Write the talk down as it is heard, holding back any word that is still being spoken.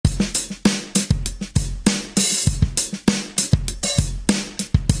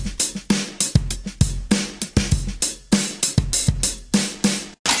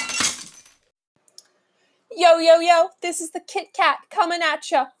Yo, yo, yo, this is the Kit Kat coming at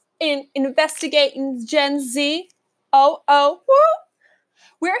ya in Investigating Gen Z. Oh, woo!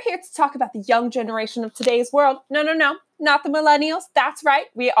 We're here to talk about the young generation of today's world. No, not the millennials. That's right,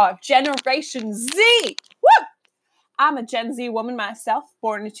 we are Generation Z. Woo! I'm a Gen Z woman myself,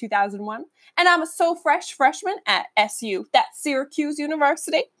 born in 2001, and I'm a so fresh freshman at SU, that's Syracuse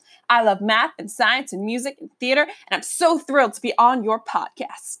University. I love math and science and music and theater, and I'm so thrilled to be on your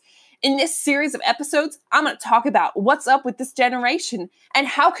podcast. In this series of episodes, I'm going to talk about what's up with this generation and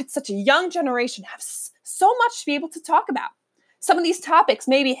how could such a young generation have so much to be able to talk about. Some of these topics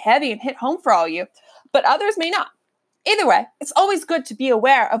may be heavy and hit home for all you, but others may not. Either way, it's always good to be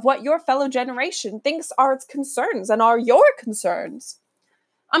aware of what your fellow generation thinks are its concerns and are your concerns.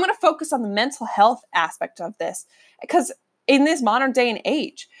 I'm going to focus on the mental health aspect of this because in this modern day and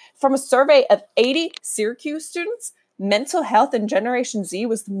age, from a survey of 80 Syracuse students, mental health in Generation Z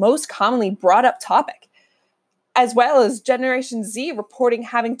was the most commonly brought up topic, as well as Generation Z reporting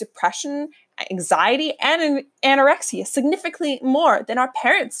having depression, anxiety, and anorexia significantly more than our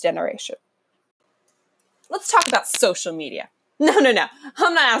parents' generation. Let's talk about social media. No.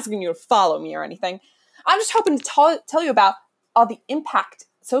 I'm not asking you to follow me or anything. I'm just hoping to tell you about all the impact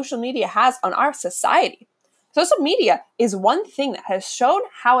social media has on our society. Social media is one thing that has shown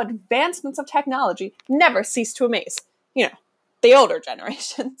how advancements of technology never cease to amaze. You know, the older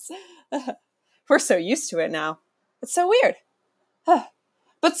generations. We're so used to it now. It's so weird.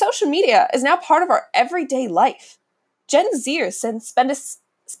 But social media is now part of our everyday life. Gen Zers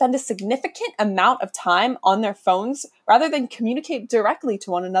spend a significant amount of time on their phones rather than communicate directly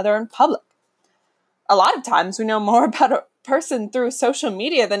to one another in public. A lot of times we know more about a person through social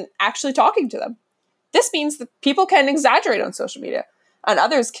media than actually talking to them. This means that people can exaggerate on social media, and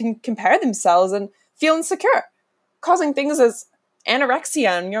others can compare themselves and feel insecure, causing things as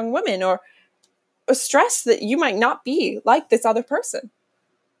anorexia in young women or a stress that you might not be like this other person.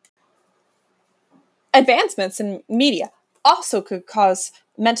 Advancements in media also could cause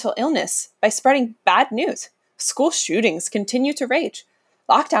mental illness by spreading bad news. School shootings continue to rage.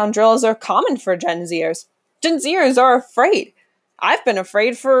 Lockdown drills are common for Gen Zers. Gen Zers are afraid. I've been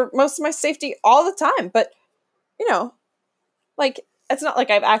afraid for most of my safety all the time, but, it's not like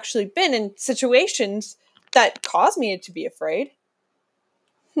I've actually been in situations that cause me to be afraid.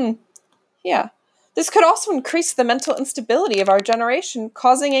 Yeah. This could also increase the mental instability of our generation,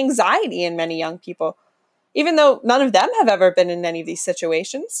 causing anxiety in many young people, even though none of them have ever been in any of these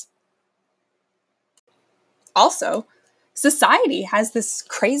situations. Also, society has this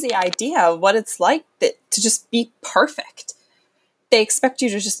crazy idea of what it's like to just be perfect. They expect you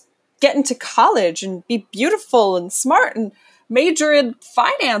to just get into college and be beautiful and smart and major in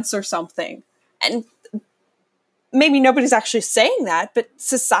finance or something. And maybe nobody's actually saying that, but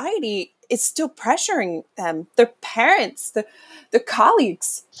society is still pressuring them, their parents, their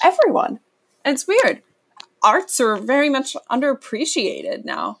colleagues, everyone. And it's weird. Arts are very much underappreciated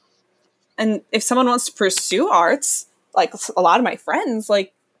now. And if someone wants to pursue arts, like a lot of my friends,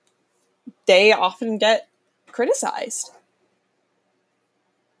 they often get criticized.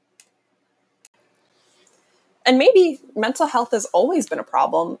 And maybe mental health has always been a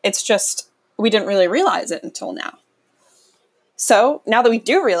problem. It's just we didn't really realize it until now. So now that we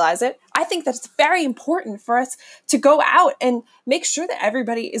do realize it, I think that it's very important for us to go out and make sure that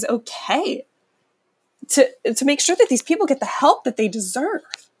everybody is okay. To make sure that these people get the help that they deserve.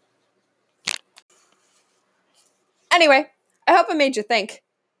 Anyway, I hope I made you think.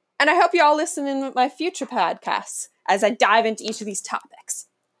 And I hope you all listen in with my future podcasts as I dive into each of these topics.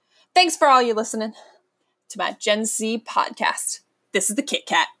 Thanks for all you listening to my Gen Z podcast. This is the Kit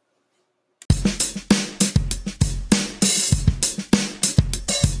Kat.